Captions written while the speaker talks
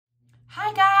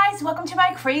Hi guys, welcome to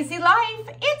my crazy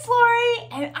life. It's Lori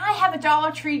and I have a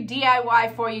Dollar Tree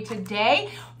DIY for you today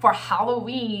for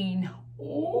Halloween.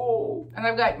 Ooh. And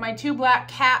I've got my two black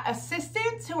cat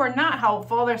assistants who are not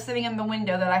helpful. They're sitting in the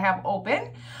window that I have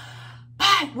open.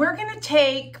 But we're gonna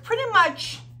take pretty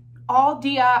much all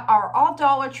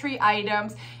Dollar Tree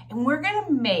items and we're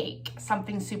gonna make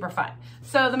something super fun.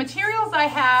 So the materials I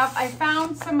have, I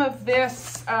found some of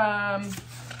this,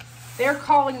 they're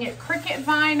calling it cricut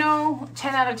vinyl.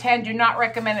 10 out of 10, do not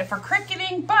recommend it for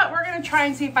cricketing, but we're gonna try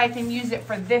and see if I can use it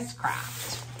for this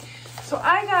craft. So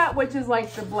I got, which is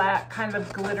like the black kind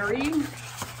of glittery,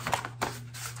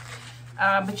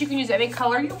 but you can use any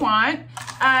color you want.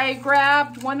 I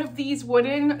grabbed one of these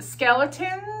wooden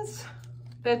skeletons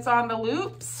that's on the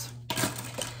loops.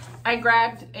 I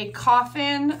grabbed a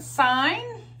coffin sign,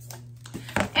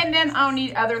 and then I'll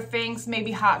need other things,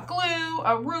 maybe hot glue,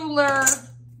 a ruler,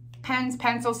 pens,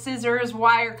 pencils, scissors,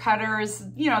 wire cutters,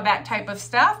 you know, that type of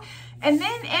stuff. And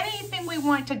then anything we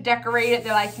want to decorate it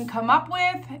that I can come up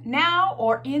with now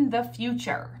or in the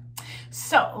future.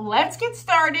 So let's get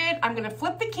started. I'm gonna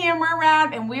flip the camera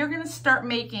around and we're gonna start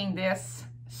making this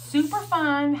super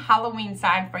fun Halloween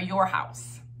sign for your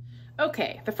house.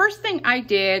 Okay, the first thing I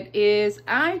did is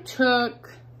I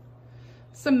took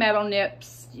some metal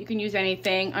nips, you can use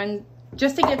anything,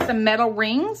 just to get the metal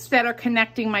rings that are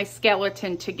connecting my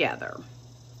skeleton together.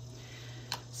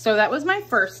 So that was my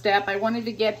first step. I wanted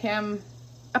to get him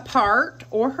apart,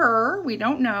 or her, we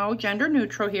don't know, gender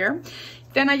neutral here.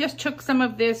 Then I just took some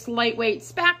of this lightweight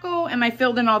spackle and I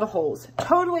filled in all the holes.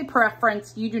 Totally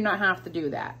preference, you do not have to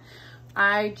do that.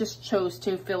 I just chose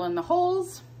to fill in the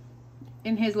holes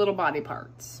in his little body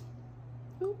parts.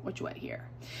 Ooh, which way here?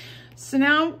 So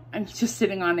now I'm just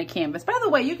sitting on a canvas. By the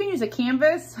way, you can use a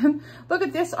canvas. Look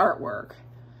at this artwork.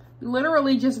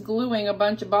 Literally just gluing a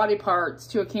bunch of body parts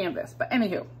to a canvas. But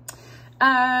anywho,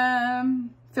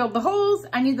 filled the holes.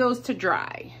 I need those to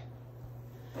dry.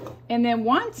 And then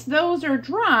once those are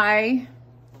dry,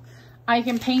 I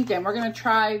can paint them. We're gonna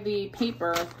try the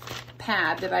paper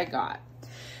pad that I got.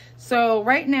 So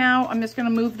right now, I'm just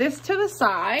gonna move this to the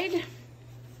side.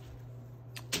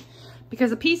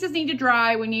 Because the pieces need to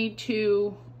dry, we need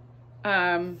to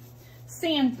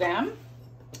sand them.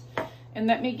 And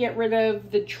let me get rid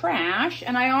of the trash.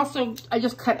 And I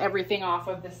just cut everything off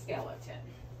of the skeleton.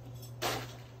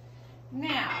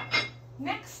 Now,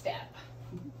 next step,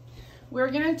 we're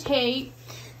gonna take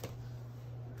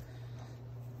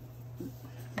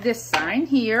this sign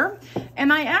here.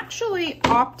 And I actually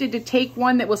opted to take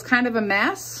one that was kind of a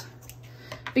mess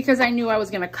because I knew I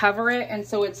was gonna cover it. And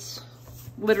so it's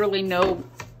literally no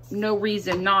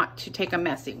reason not to take a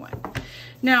messy one.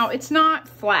 Now, it's not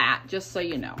flat, just so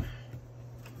you know.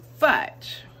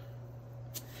 But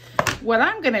what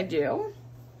I'm gonna do,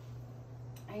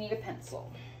 I need a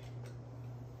pencil.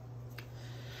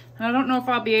 And I don't know if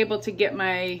I'll be able to get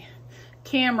my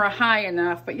camera high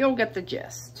enough, but you'll get the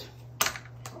gist.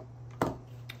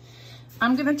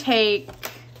 I'm gonna take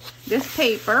this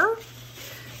paper,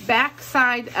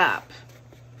 backside up.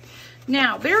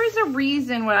 Now, there is a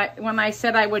reason when I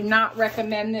said I would not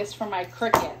recommend this for my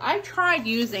Cricut. I tried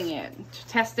using it to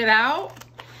test it out.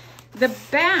 The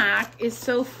back is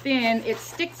so thin, it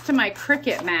sticks to my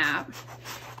Cricut mat,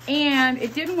 and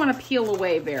it didn't want to peel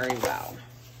away very well.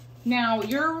 Now,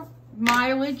 your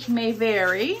mileage may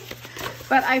vary,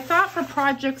 but I thought for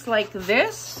projects like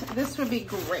this would be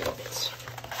great.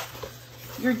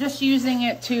 You're just using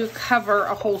it to cover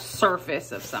a whole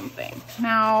surface of something.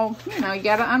 Now, you know, you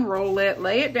gotta unroll it,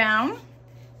 lay it down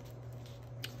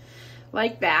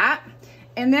like that.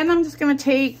 And then I'm just gonna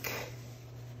take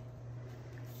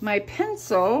my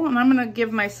pencil and I'm gonna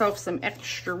give myself some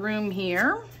extra room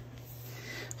here.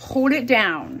 Hold it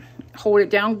down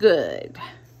good,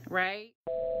 right?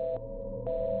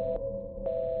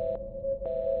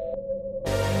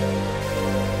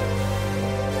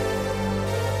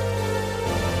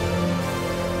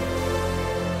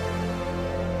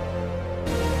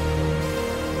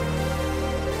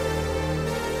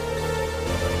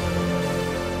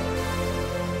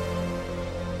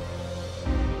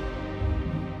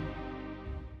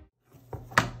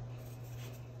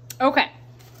 Okay,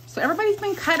 so everybody's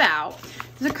been cut out.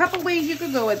 There's a couple ways you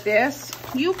could go with this.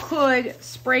 You could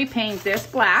spray paint this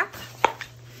black.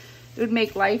 It would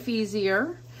make life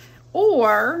easier.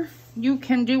 Or you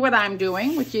can do what I'm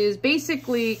doing, which is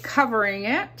basically covering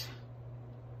it.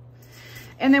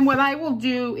 And then what I will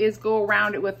do is go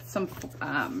around it with some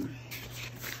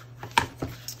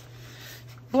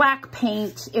black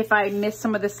paint if I miss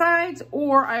some of the sides,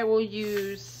 or I will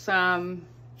use some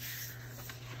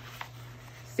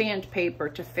sandpaper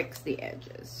to fix the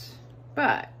edges.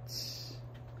 But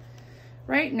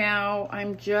right now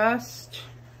I'm just,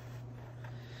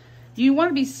 you want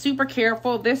to be super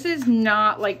careful. This is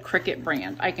not like Cricut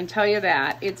brand, I can tell you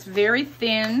that. It's very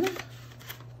thin,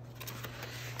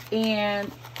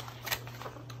 and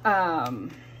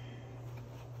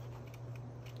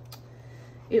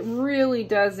it really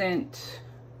doesn't,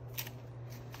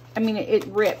 I mean, it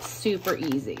rips super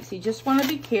easy. So you just want to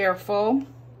be careful.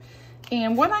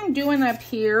 And what I'm doing up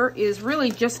here is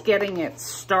really just getting it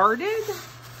started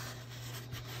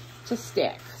to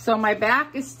stick. So my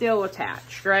back is still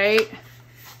attached, right?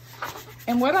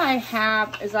 And what I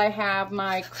have is I have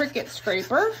my Cricut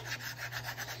scraper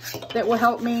that will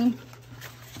help me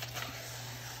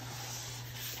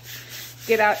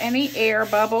get out any air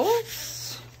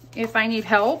bubbles if I need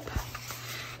help.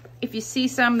 If you see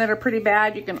some that are pretty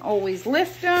bad, you can always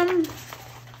lift them.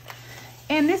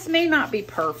 And this may not be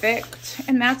perfect,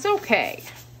 and that's okay,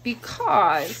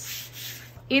 because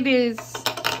it is,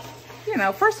 you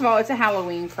know, first of all, it's a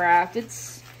Halloween craft.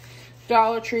 It's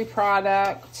Dollar Tree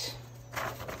product,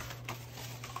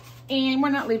 and we're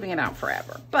not leaving it out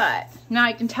forever. But now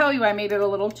I can tell you I made it a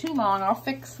little too long. I'll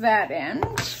fix that end.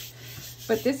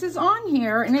 But this is on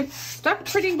here, and it's stuck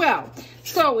pretty well.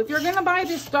 So if you're gonna buy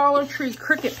this Dollar Tree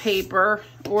Cricut paper,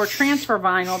 or transfer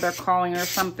vinyl, they're calling it, or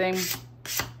something,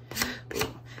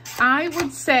 I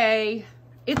would say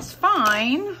it's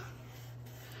fine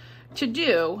to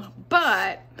do,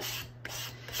 but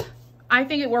I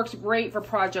think it works great for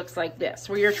projects like this,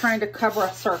 where you're trying to cover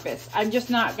a surface. I'm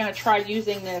just not gonna try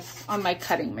using this on my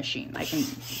cutting machine.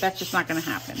 That's just not gonna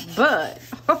happen. But,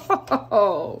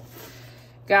 oh,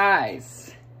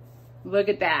 guys, look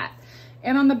at that.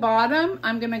 And on the bottom,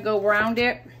 I'm gonna go around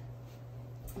it.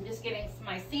 I'm just getting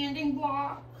my sanding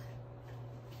block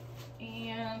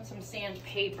and some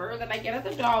sandpaper that I get at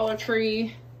the Dollar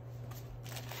Tree.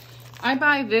 I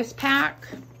buy this pack,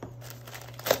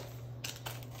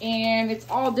 and it's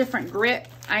all different grit.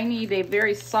 I need a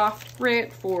very soft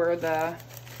grit for that.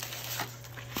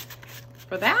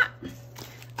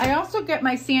 I also get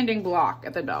my sanding block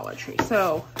at the Dollar Tree.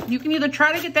 So you can either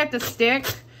try to get that to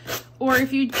stick, or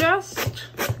if you just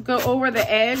go over the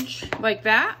edge like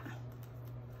that,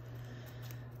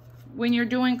 when you're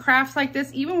doing crafts like this,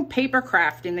 even paper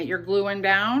crafting that you're gluing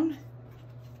down,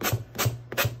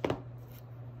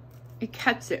 it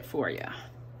cuts it for you.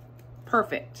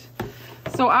 Perfect.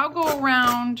 So I'll go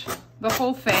around the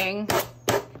whole thing,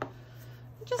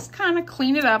 just kind of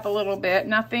clean it up a little bit.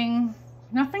 Nothing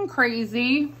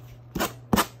crazy,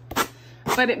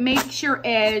 but it makes your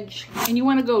edge, and you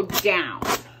want to go down,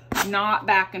 not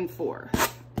back and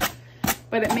forth,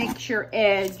 but it makes your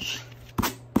edge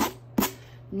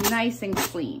nice and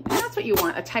clean. And that's what you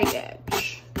want, a tight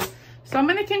edge. So I'm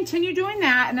going to continue doing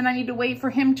that, and then I need to wait for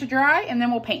him to dry, and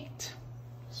then we'll paint.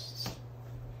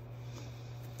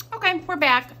 Okay, we're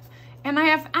back. And I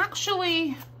have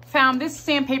actually found this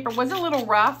sandpaper was a little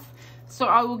rough, so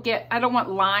I don't want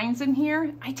lines in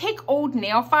here. I take old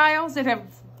nail files that have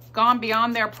gone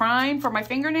beyond their prime for my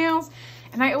fingernails,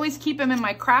 and I always keep them in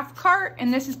my craft cart,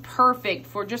 and this is perfect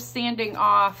for just sanding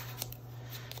off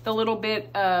the little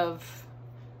bit of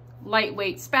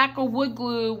lightweight spackle, wood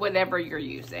glue, whatever you're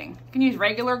using. You can use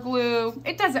regular glue.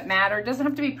 It doesn't matter. It doesn't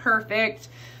have to be perfect.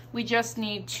 We just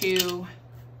need to,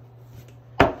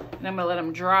 and I'm gonna let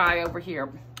them dry over here.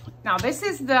 Now this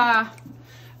is the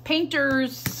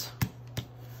painter's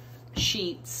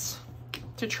sheets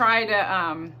to try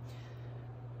to,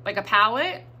 like a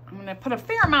palette. I'm gonna put a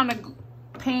fair amount of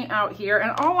paint out here,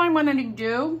 and all I'm gonna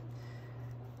do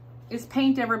is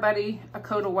paint everybody a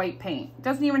coat of white paint. It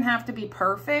doesn't even have to be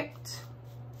perfect.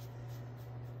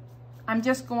 I'm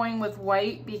just going with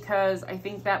white because I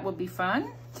think that would be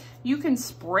fun. You can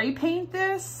spray paint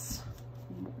this.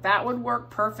 That would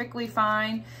work perfectly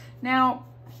fine. Now,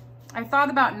 I thought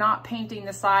about not painting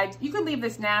the sides. You could leave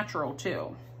this natural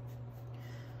too,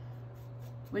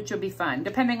 which would be fun,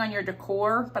 depending on your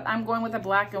decor, but I'm going with a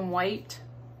black and white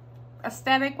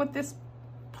aesthetic with this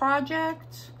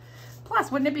project. Plus,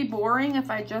 wouldn't it be boring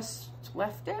if I just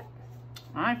left it?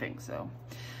 I think so.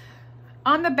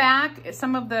 On the back,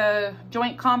 some of the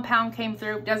joint compound came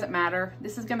through. Doesn't matter.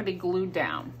 This is going to be glued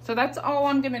down. So that's all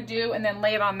I'm going to do, and then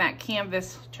lay it on that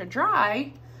canvas to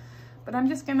dry. But I'm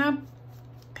just going to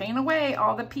paint away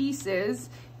all the pieces.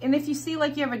 And if you see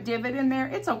like you have a divot in there,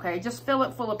 it's okay. Just fill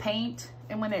it full of paint.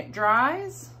 And when it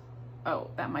dries, oh,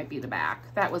 that might be the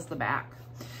back. That was the back.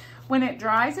 When it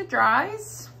dries, it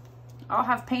dries. I'll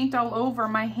have paint all over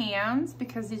my hands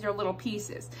because these are little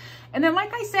pieces. And then,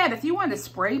 like I said, if you want to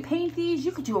spray paint these,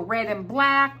 you could do a red and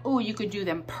black. Oh, you could do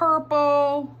them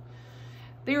purple.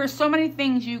 There are so many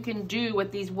things you can do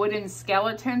with these wooden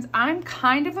skeletons. I'm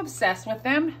kind of obsessed with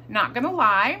them, not gonna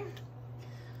lie.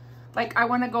 Like, I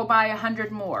wanna go buy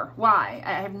 100 more. Why?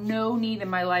 I have no need in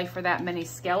my life for that many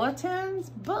skeletons,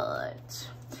 but,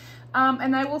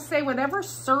 and I will say whatever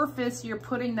surface you're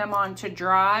putting them on to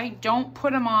dry, don't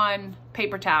put them on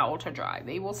paper towel to dry.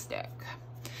 They will stick.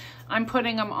 I'm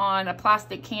putting them on a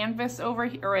plastic canvas over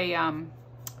here, or a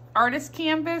artist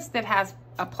canvas that has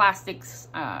a plastic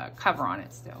cover on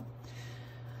it still.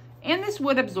 And this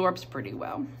wood absorbs pretty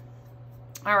well.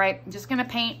 All right, I'm just gonna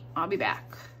paint. I'll be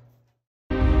back.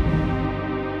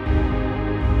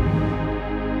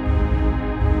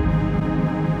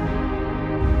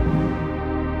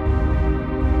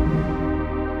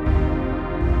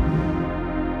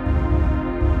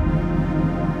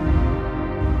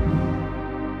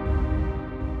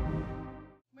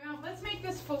 Well, let's make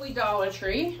this fully Dollar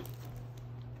Tree.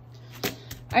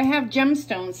 I have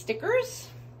gemstone stickers,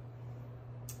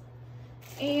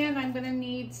 and I'm gonna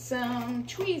need some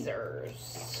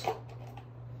tweezers.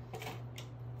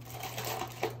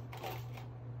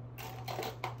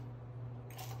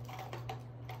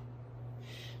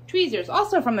 Tweezers,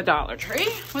 also from the Dollar Tree.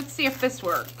 Let's see if this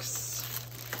works.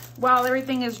 While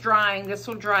everything is drying, this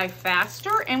will dry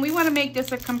faster, and we wanna make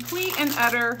this a complete and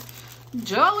utter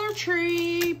Dollar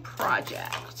Tree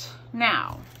project.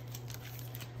 Now,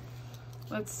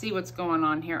 let's see what's going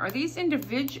on here. Are these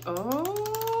individual?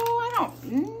 Oh, I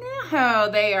don't know.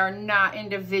 They are not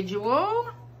individual.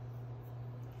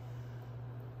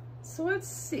 So let's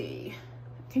see.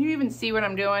 Can you even see what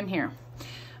I'm doing here?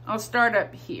 I'll start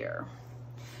up here.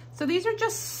 So these are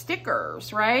just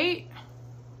stickers, right?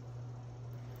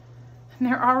 And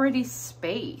they're already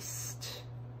spaced.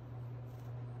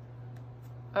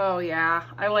 Oh yeah,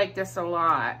 I like this a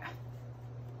lot.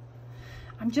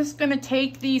 I'm just gonna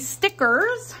take these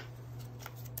stickers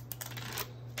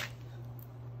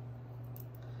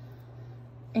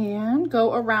and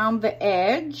go around the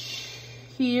edge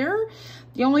here.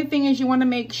 The only thing is you wanna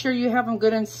make sure you have them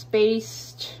good and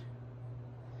spaced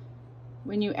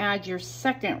when you add your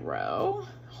second row.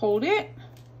 Hold it.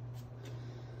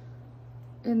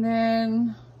 And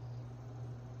then,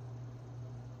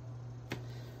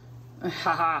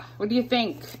 what do you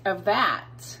think of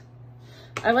that?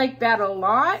 I like that a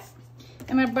lot,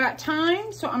 and I've got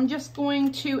time, so I'm just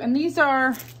going to, and these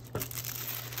are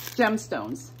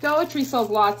gemstones. Dollar Tree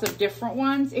sells lots of different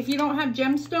ones. If you don't have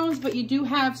gemstones, but you do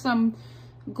have some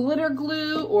glitter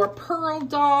glue or pearl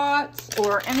dots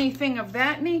or anything of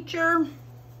that nature,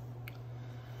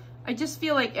 I just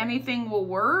feel like anything will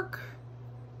work,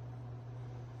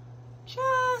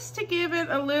 just to give it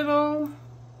a little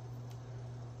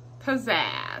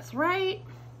pizzazz, right?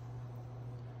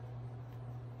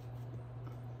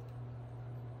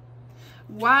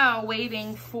 While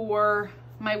waiting for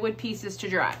my wood pieces to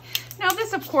dry. Now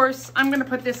this, of course, I'm gonna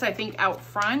put this, I think, out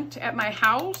front at my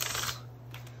house.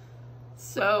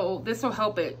 So this will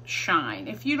help it shine.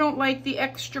 If you don't like the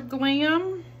extra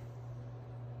glam,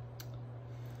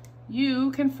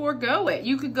 you can forego it.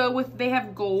 You could go with, they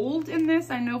have gold in this,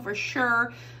 I know for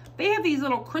sure. They have these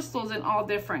little crystals in all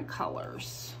different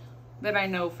colors that I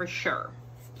know for sure.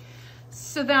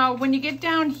 So now when you get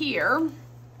down here,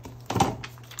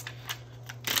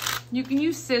 you can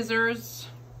use scissors,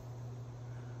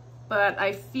 but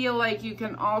I feel like you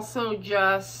can also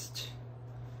just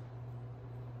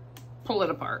pull it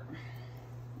apart.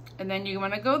 And then you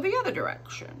want to go the other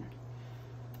direction.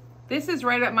 This is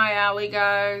right up my alley,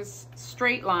 guys.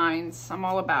 Straight lines, I'm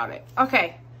all about it.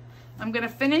 Okay, I'm gonna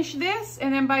finish this,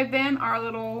 and then by then our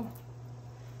little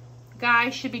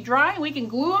guys should be dry and we can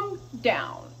glue them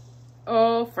down.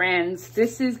 Oh, friends,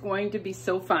 this is going to be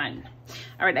so fun.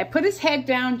 All right, I put his head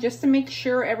down just to make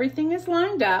sure everything is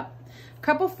lined up. A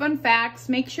couple fun facts: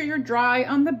 make sure you're dry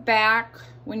on the back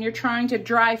when you're trying to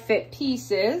dry fit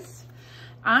pieces.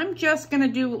 I'm just gonna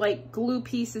do like glue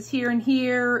pieces here and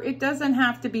here. It doesn't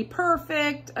have to be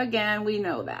perfect. Again, we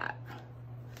know that,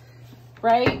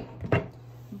 right?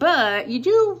 But you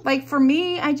do, like for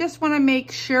me, I just wanna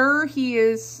make sure he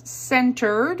is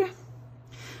centered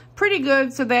pretty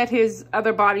good so that his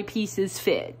other body pieces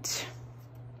fit.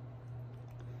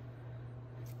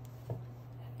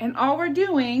 And all we're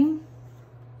doing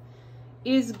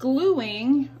is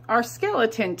gluing our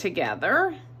skeleton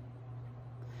together,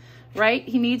 right?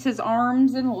 He needs his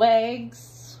arms and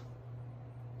legs.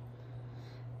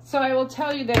 So I will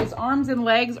tell you that his arms and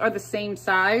legs are the same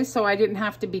size, so I didn't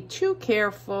have to be too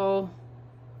careful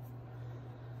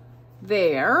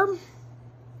there.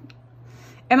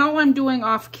 And all I'm doing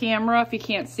off camera, if you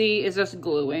can't see, is just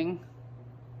gluing.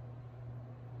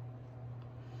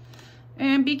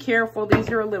 And be careful, these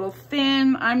are a little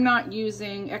thin. I'm not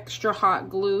using extra hot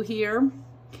glue here.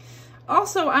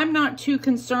 Also, I'm not too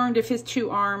concerned if his two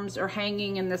arms are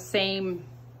hanging in the same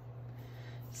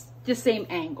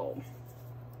angle.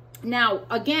 Now,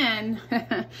 again,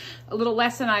 a little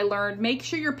lesson I learned, make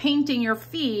sure you're painting your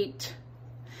feet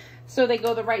so they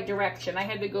go the right direction. I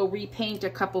had to go repaint a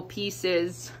couple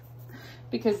pieces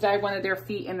because I wanted their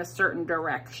feet in a certain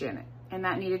direction, and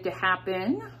that needed to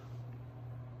happen.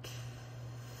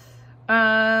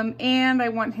 And I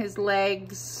want his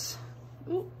legs.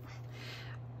 Ooh.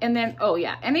 And then, oh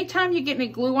yeah, anytime you get any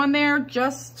glue on there,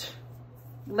 just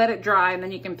let it dry and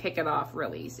then you can pick it off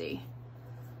real easy.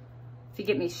 If you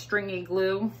get any stringy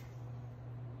glue.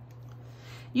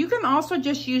 You can also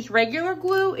just use regular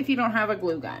glue if you don't have a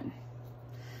glue gun.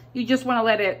 You just want to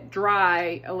let it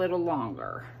dry a little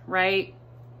longer, right?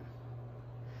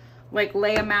 Like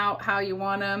lay them out how you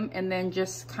want them and then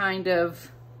just kind of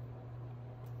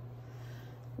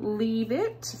leave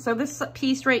it. So this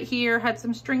piece right here had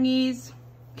some stringies.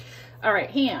 All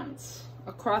right, hands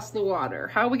across the water.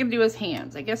 How are we gonna do his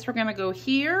hands? I guess we're gonna go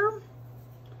here.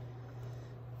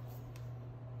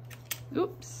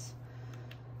 Oops.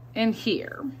 And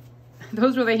here.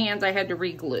 Those were the hands I had to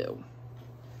re-glue.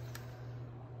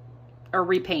 Or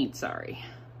repaint, sorry.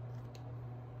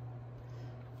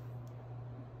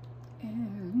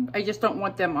 And I just don't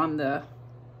want them on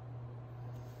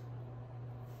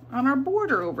our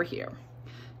border over here.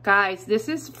 Guys, this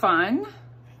is fun.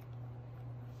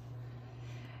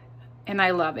 And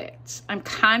I love it. I'm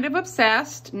kind of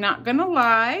obsessed, not gonna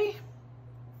lie.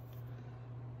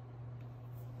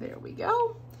 There we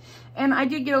go. And I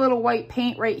did get a little white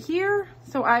paint right here,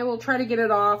 so I will try to get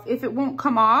it off. If it won't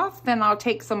come off, then I'll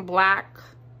take some black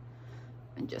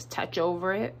and just touch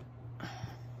over it.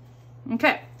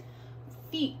 Okay,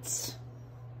 feet.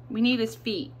 We need his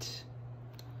feet.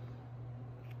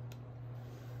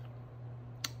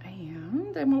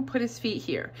 And then we'll put his feet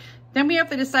here. Then we have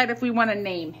to decide if we want to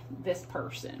name this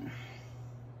person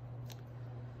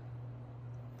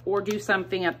or do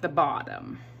something at the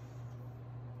bottom.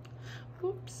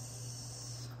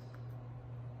 Oops.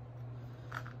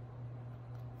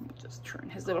 Just turn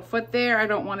his little foot there. I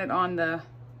don't want it on the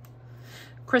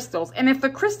crystals. And if the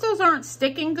crystals aren't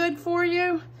sticking good for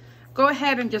you, go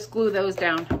ahead and just glue those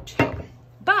down too.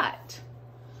 But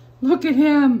look at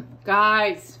him,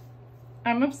 guys.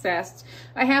 I'm obsessed.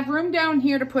 I have room down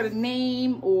here to put a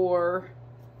name or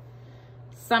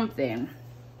something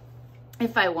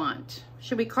if I want.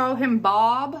 Should we call him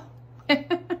Bob?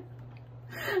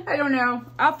 I don't know.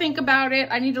 I'll think about it.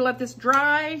 I need to let this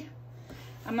dry.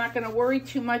 I'm not going to worry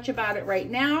too much about it right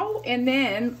now. And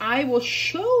then I will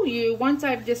show you once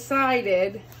I've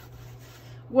decided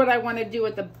what I want to do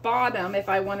at the bottom, if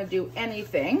I want to do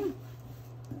anything.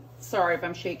 Sorry if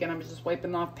I'm shaking. I'm just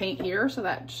wiping off paint here so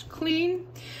that's clean.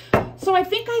 So I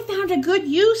think I found a good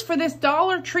use for this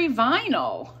Dollar Tree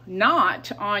vinyl.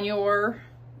 Not on your,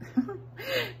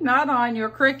 not on your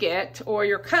Cricut or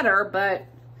your cutter, but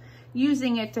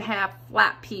using it to have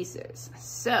flat pieces.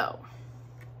 So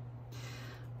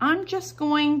I'm just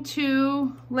going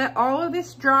to let all of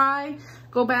this dry,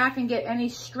 go back and get any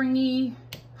stringy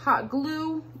hot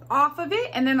glue off of it,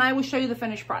 and then I will show you the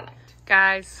finished product.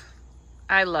 Guys,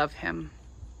 I love him.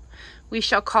 We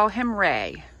shall call him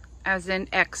Ray, as in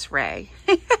X-ray.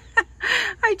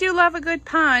 I do love a good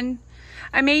pun.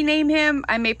 I may name him,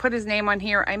 I may put his name on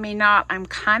here, I may not. I'm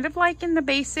kind of liking the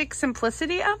basic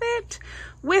simplicity of it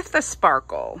with the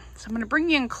sparkle. So I'm gonna bring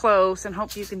you in close and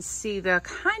hope you can see the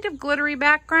kind of glittery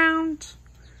background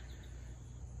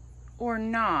or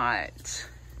not.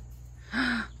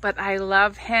 But I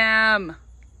love him.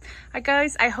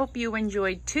 Guys, I hope you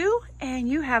enjoyed too, and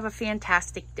you have a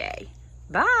fantastic day.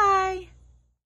 Bye.